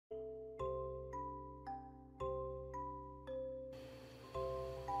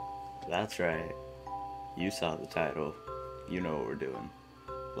That's right. You saw the title. You know what we're doing.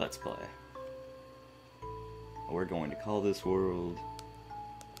 Let's play. We're going to call this world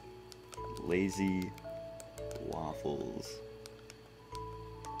LazyWaffles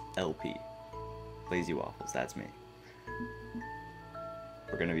LP. LazyWaffles, that's me.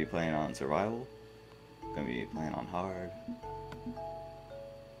 We're going to be playing on survival. We're going to be playing on hard.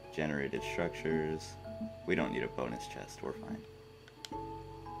 Generated structures. We don't need a bonus chest, we're fine.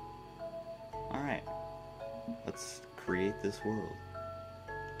 Alright, let's create this world.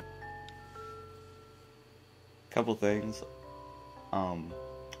 Couple things.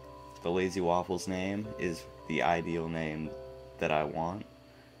 The LazyWaffles name is the ideal name that I want,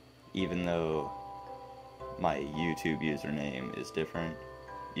 even though my YouTube username is different.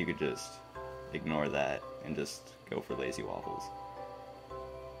 You could just ignore that and just go for LazyWaffles.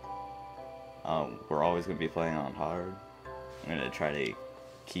 We're always going to be playing on hard. I'm going to try to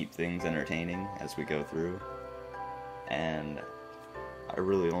keep things entertaining as we go through, and I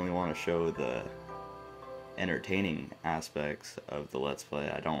really only want to show the entertaining aspects of the Let's Play.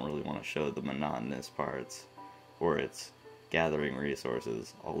 I don't really want to show the monotonous parts where it's gathering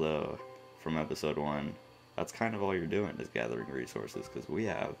resources, although from episode 1 that's kind of all you're doing is gathering resources because we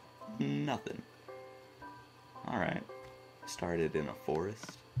have nothing. Alright, started in a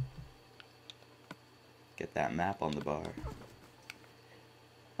forest. Get that map on the bar.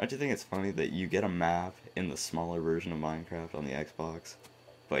 Don't you think it's funny that you get a map in the smaller version of Minecraft on the Xbox,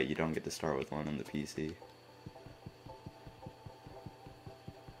 but you don't get to start with one on the PC?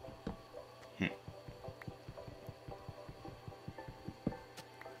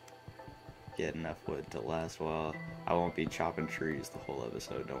 Get enough wood to last a while. I won't be chopping trees the whole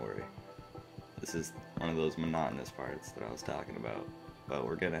episode, don't worry. This is one of those monotonous parts that I was talking about, but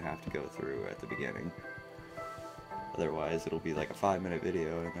we're gonna have to go through at the beginning. Otherwise, it'll be like a 5-minute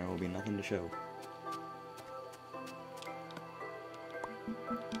video and there will be nothing to show.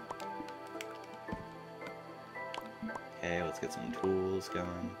 Okay, let's get some tools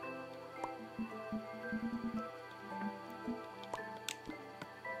going.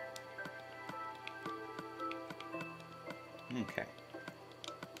 Okay.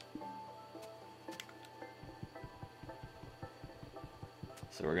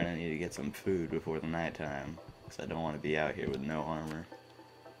 So we're gonna need to get some food before the nighttime, because I don't want to be out here with no armor.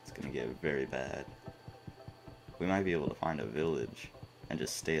 It's gonna get very bad. We might be able to find a village and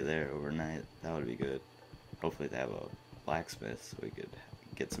just stay there overnight. That would be good. Hopefully they have a blacksmith so we could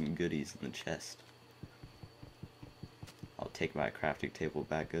get some goodies in the chest. I'll take my crafting table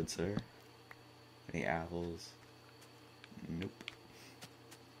back, good sir. Any apples? Nope.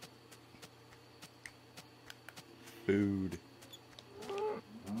 Food.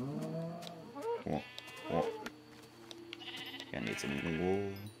 Gonna need some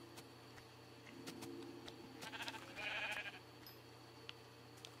wool.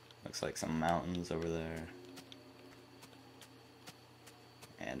 Looks like some mountains over there.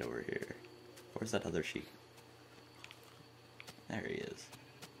 And over here. Where's that other sheep? There he is.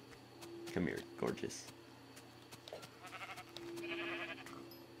 Come here, gorgeous.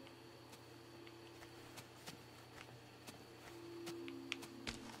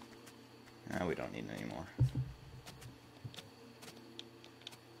 Now we don't need any more.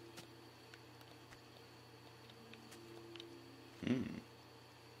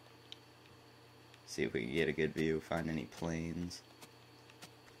 See if we can get a good view, find any plains.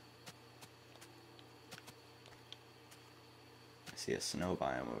 I see a snow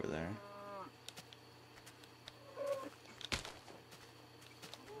biome over there.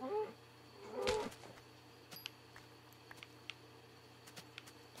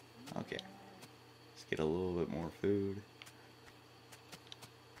 Okay, let's get a little bit more food.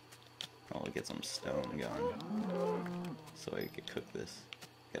 I'll get some stone going so I can cook this.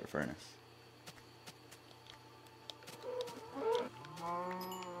 Got a furnace.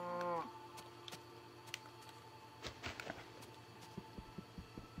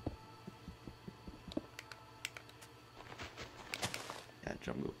 Yeah,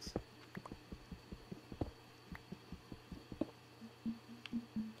 jungles.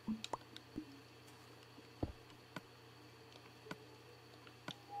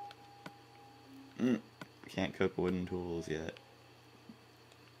 Can't cook wooden tools yet.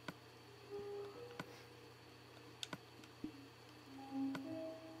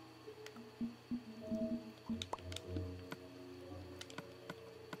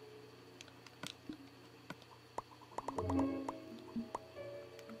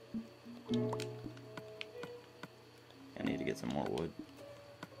 I need to get some more wood.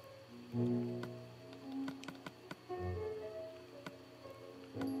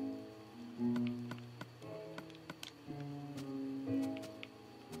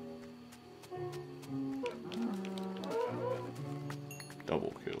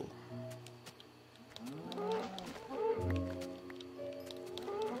 Double kill.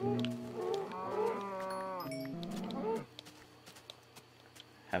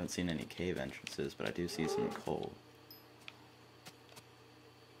 Haven't seen any cave entrances, but I do see some coal.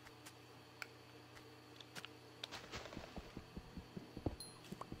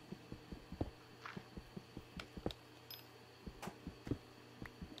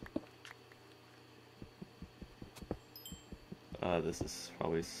 This is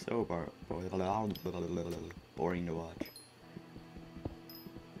probably so boring to watch.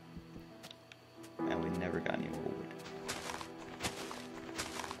 And we never got any more wood.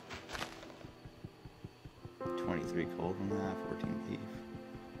 23 coal from that, 14 beef.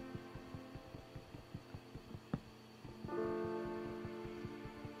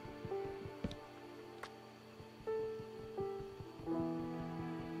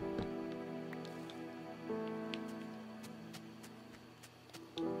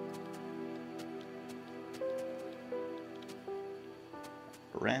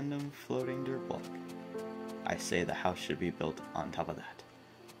 Random floating dirt block. I say the house should be built on top of that.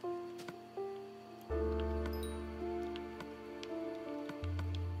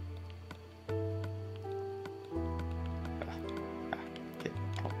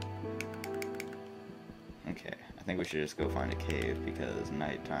 Okay, I think we should just go find a cave because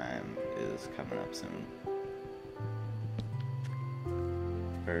nighttime is coming up soon.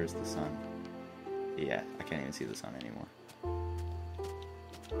 Where's the sun? Yeah, I can't even see the sun anymore.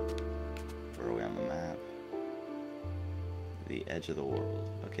 Where are we on the map? The edge of the world.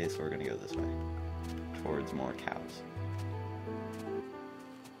 Okay, so we're gonna go this way. Towards more cows.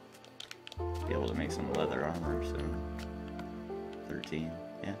 Be able to make some leather armor soon. 13,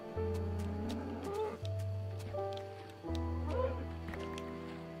 yeah.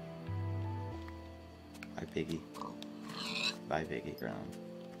 Bye, piggy. Bye, piggy ground.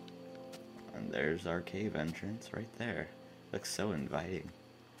 And there's our cave entrance right there. Looks so inviting.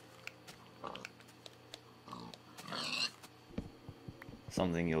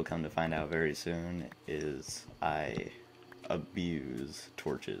 Something you'll come to find out very soon is I abuse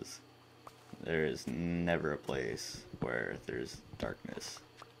torches. There is never a place where there's darkness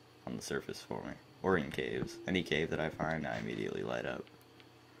on the surface for me, or in caves. Any cave that I find, I immediately light up.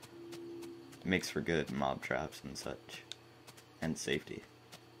 It makes for good mob traps and such, and safety.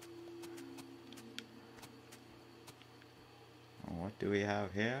 What do we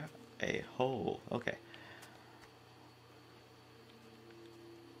have here? A hole. Okay.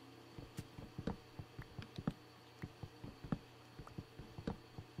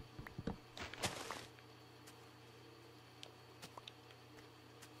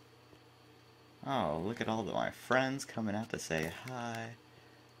 Oh, look at all of my friends coming out to say hi.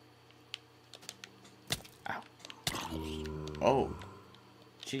 Ow. Oh.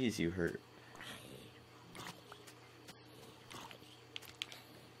 Jeez, you hurt.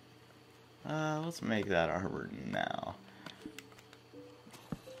 Let's make that armor now.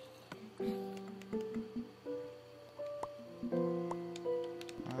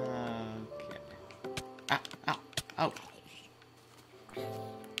 Okay. Ow, ow, ow.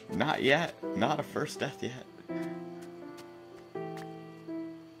 Not yet. Not a first death yet.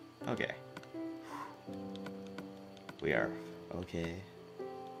 Okay. We are okay.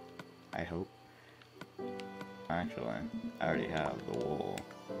 I hope. Actually, I already have the wool.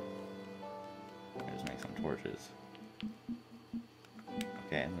 Let's make some torches.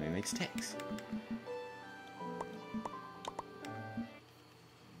 Okay, let me make sticks.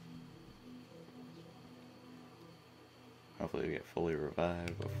 Hopefully we get fully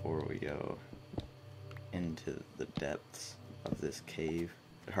revived before we go into the depths of this cave.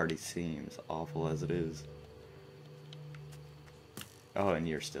 It hardly seems awful as it is. Oh, and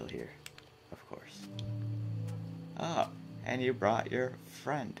you're still here. Of course. Oh, and you brought your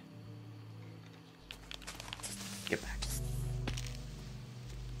friend. Get back.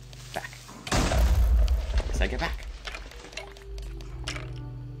 Back. I said get back.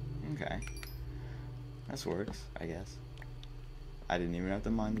 Okay. This works, I guess. I didn't even have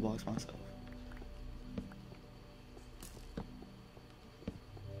to mine the blocks myself.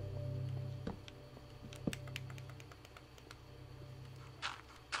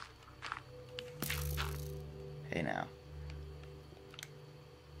 Hey now.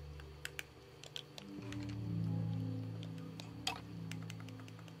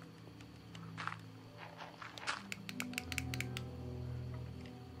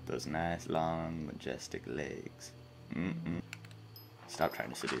 Those nice, long, majestic legs. Stop trying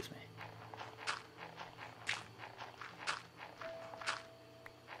to seduce me.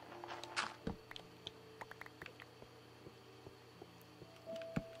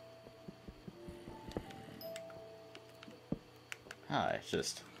 Ah, it's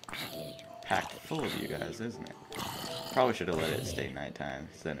just packed full of you guys, isn't it? Probably should have let it stay nighttime,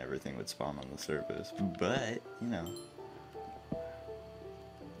 because then everything would spawn on the surface. But, you know.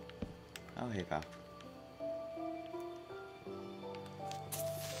 Oh, hey, pal.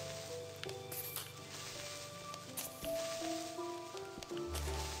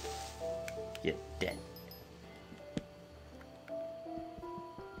 You're dead.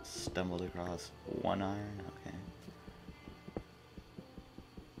 Stumbled across one iron, okay.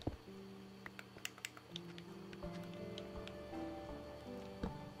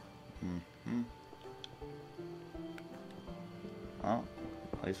 Well,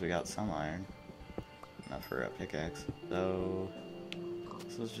 at least we got some iron. Enough for a pickaxe. So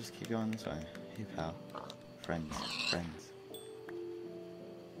let's just keep going this way. Hey, pal. Friends.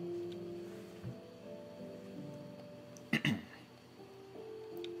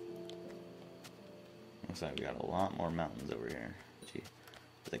 Looks like we got a lot more mountains over here. Gee,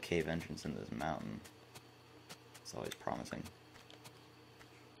 there's a cave entrance in this mountain. It's always promising.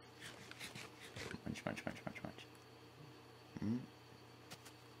 Munch.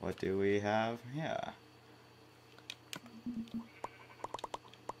 What do we have? Yeah.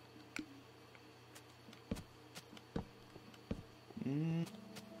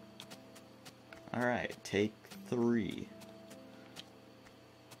 Alright, take 3.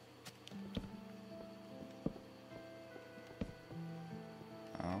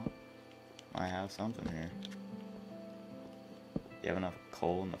 Oh, I have something here. You have enough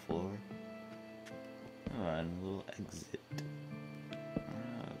coal in the floor? Oh, and a little exit.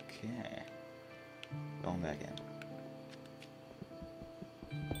 Okay. Going back in.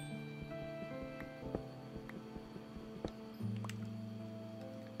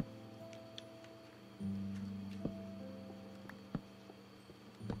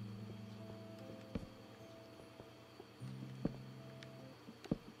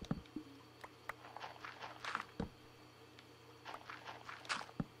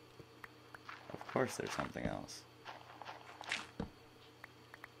 Of course there's something else.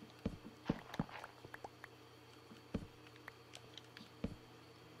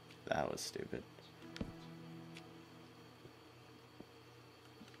 That was stupid.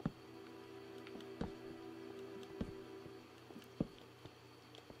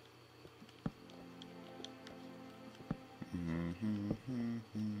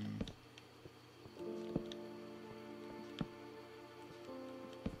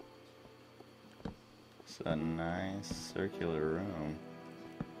 It's a nice circular room.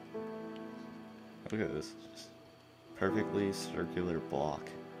 Look at this. Just perfectly circular block.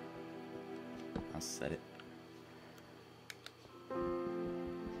 I'll set it.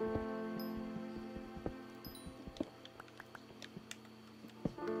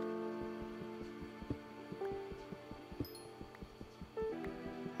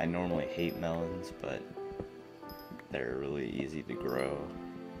 I normally hate melons, but they're really easy to grow.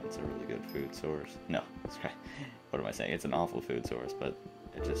 It's a really good food source. No, sorry. What am I saying? It's an awful food source, but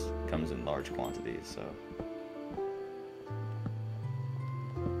it just comes in large quantities, so.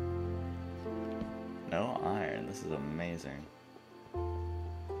 No iron. This is amazing.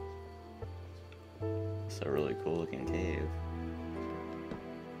 It's a really cool looking cave.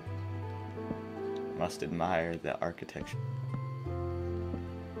 Must admire the architecture.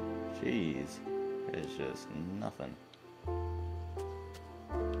 Jeez, it's just nothing.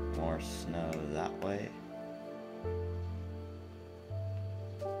 More snow that way.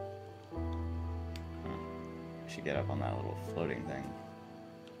 We should get up on that little floating thing.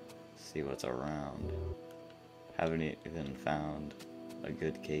 See what's around. Haven't even found a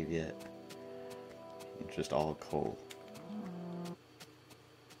good cave yet. Just all coal.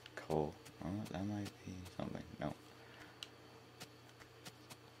 Coal. Oh, that might be something. No.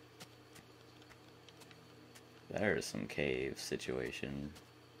 There's some cave situation.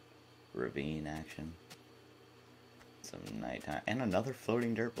 Ravine action. Some nighttime. And another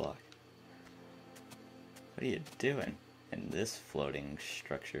floating dirt block. What are you doing in this floating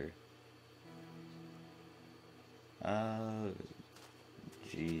structure? Oh,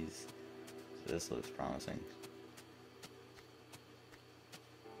 jeez. This looks promising.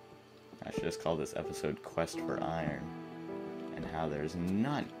 I should just call this episode Quest for Iron. And how there's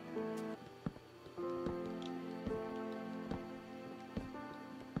none.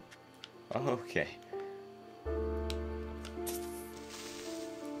 Okay.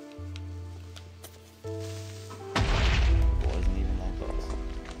 Wasn't even that close.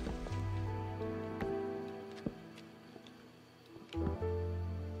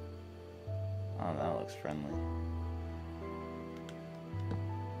 Oh, that looks friendly.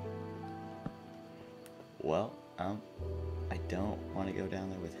 Well, I don't want to go down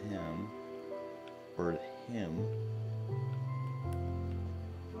there with him or him,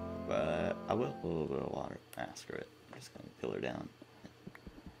 but I will put a little bit of water. Screw it. I'm just gonna pillar down.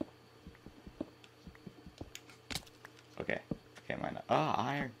 Okay. Okay, mine. Oh,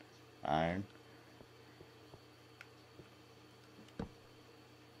 iron. Iron.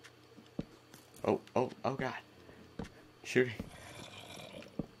 Oh, oh, oh god. Shooting.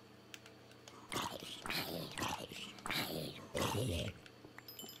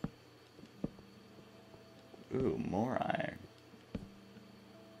 Ooh, more iron.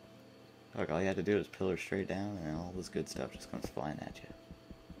 Look, all you have to do is pillar straight down and all this good stuff just comes flying at you.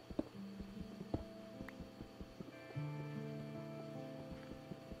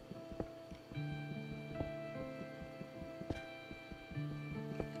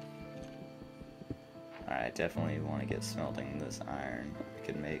 Alright, definitely want to get smelting this iron. I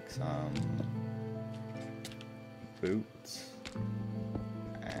could make some boots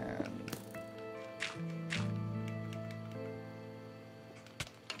and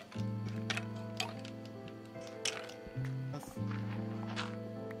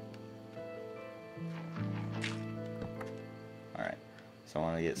alright, so I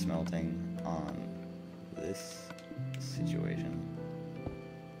want to get smelting on this situation.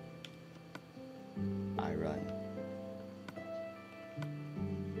 I run.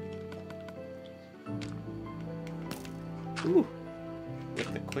 Ooh,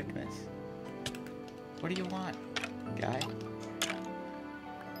 with the quickness. What do you want, guy?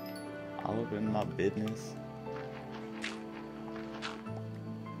 All up in my business.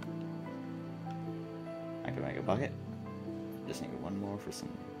 I can make a bucket. Just need one more for some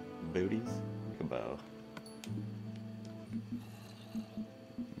booties. Like a bow.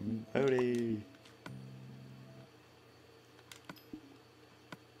 Booty.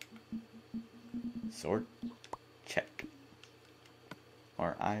 Sword, check.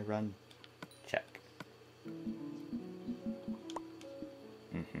 Or I run, check.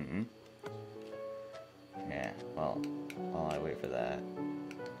 Yeah, well, while I wait for that,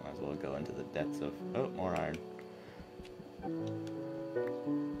 might as well go into the depths of, oh, more iron.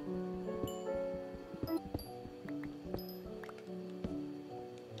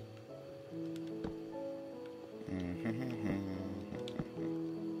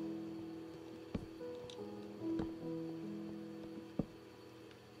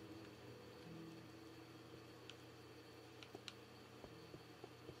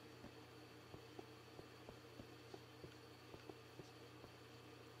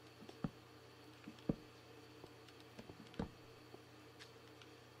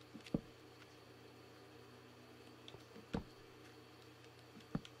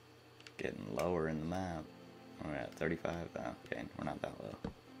 Getting lower in the map. We're at 35. Oh, okay, we're not that low.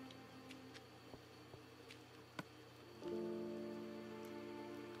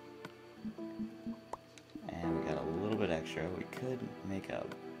 And we got a little bit extra. We could make a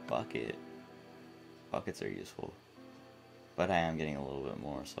bucket. Buckets are useful. But I am getting a little bit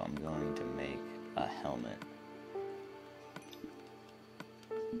more, so I'm going to make a helmet.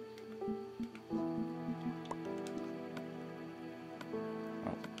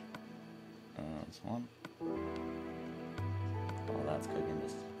 One. While that's cooking,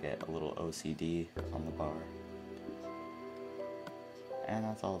 just get a little OCD on the bar. And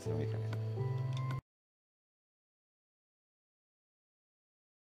that's all it's gonna be cooking.